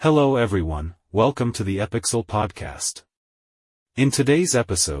Hello everyone, welcome to the Epixel podcast. In today's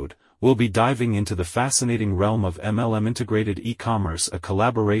episode, we'll be diving into the fascinating realm of MLM integrated e-commerce, a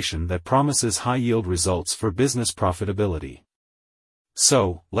collaboration that promises high-yield results for business profitability.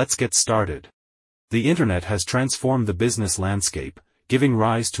 So, let's get started. The internet has transformed the business landscape, giving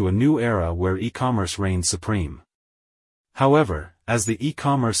rise to a new era where e-commerce reigns supreme. However, as the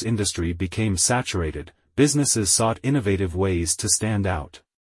e-commerce industry became saturated, businesses sought innovative ways to stand out.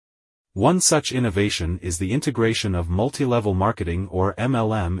 One such innovation is the integration of multi-level marketing or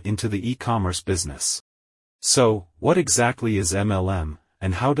MLM into the e-commerce business. So, what exactly is MLM,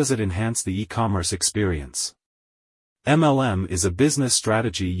 and how does it enhance the e-commerce experience? MLM is a business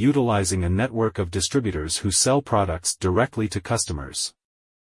strategy utilizing a network of distributors who sell products directly to customers.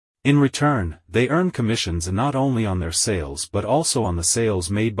 In return, they earn commissions not only on their sales but also on the sales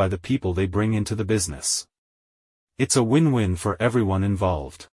made by the people they bring into the business. It's a win-win for everyone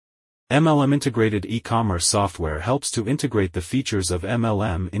involved. MLM integrated e-commerce software helps to integrate the features of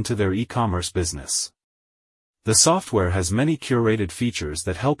MLM into their e-commerce business. The software has many curated features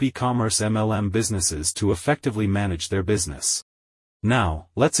that help e-commerce MLM businesses to effectively manage their business. Now,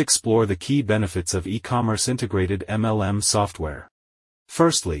 let's explore the key benefits of e-commerce integrated MLM software.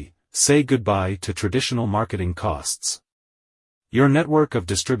 Firstly, say goodbye to traditional marketing costs. Your network of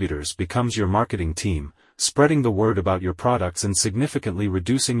distributors becomes your marketing team, spreading the word about your products and significantly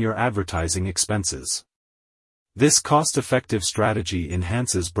reducing your advertising expenses. This cost-effective strategy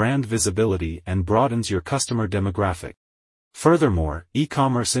enhances brand visibility and broadens your customer demographic. Furthermore,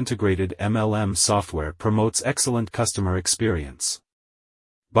 e-commerce integrated MLM software promotes excellent customer experience.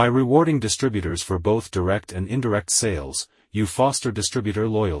 By rewarding distributors for both direct and indirect sales, you foster distributor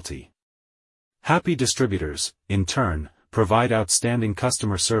loyalty. Happy distributors, in turn, provide outstanding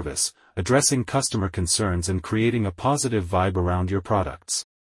customer service, addressing customer concerns and creating a positive vibe around your products.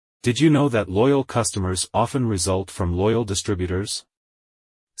 Did you know that loyal customers often result from loyal distributors?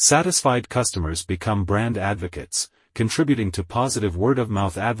 Satisfied customers become brand advocates, contributing to positive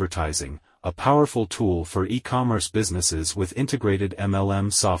word-of-mouth advertising, a powerful tool for e-commerce businesses with integrated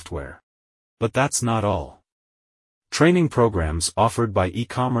MLM software. But that's not all. Training programs offered by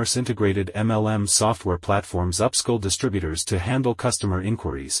e-commerce integrated MLM software platforms upskill distributors to handle customer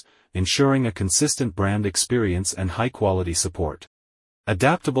inquiries, ensuring a consistent brand experience and high-quality support.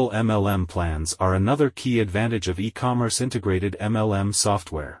 Adaptable MLM plans are another key advantage of e-commerce integrated MLM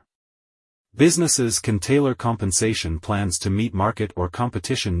software. Businesses can tailor compensation plans to meet market or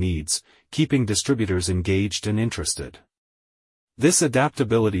competition needs, keeping distributors engaged and interested. This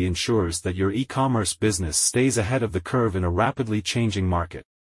adaptability ensures that your e-commerce business stays ahead of the curve in a rapidly changing market.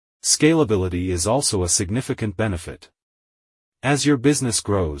 Scalability is also a significant benefit. As your business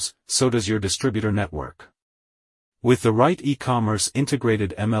grows, so does your distributor network. With the right e-commerce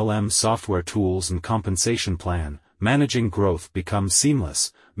integrated MLM software tools and compensation plan, managing growth becomes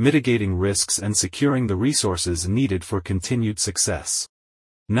seamless, mitigating risks and securing the resources needed for continued success.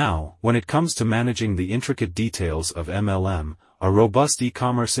 Now, when it comes to managing the intricate details of MLM, a robust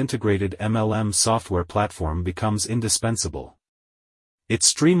e-commerce integrated MLM software platform becomes indispensable. It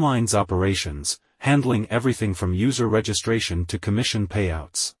streamlines operations, handling everything from user registration to commission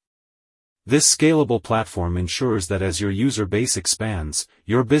payouts. This scalable platform ensures that as your user base expands,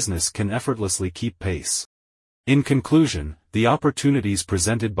 your business can effortlessly keep pace. In conclusion, the opportunities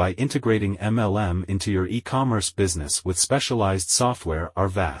presented by integrating MLM into your e-commerce business with specialized software are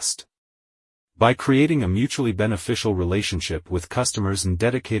vast. By creating a mutually beneficial relationship with customers and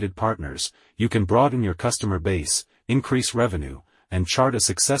dedicated partners, you can broaden your customer base, increase revenue, and chart a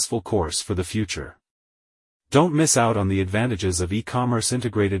successful course for the future. Don't miss out on the advantages of e-commerce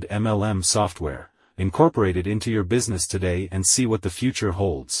integrated MLM software. Incorporate it into your business today and see what the future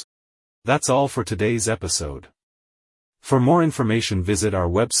holds. That's all for today's episode. For more information, visit our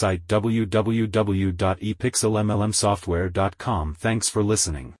website www.epixelmlmsoftware.com. Thanks for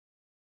listening.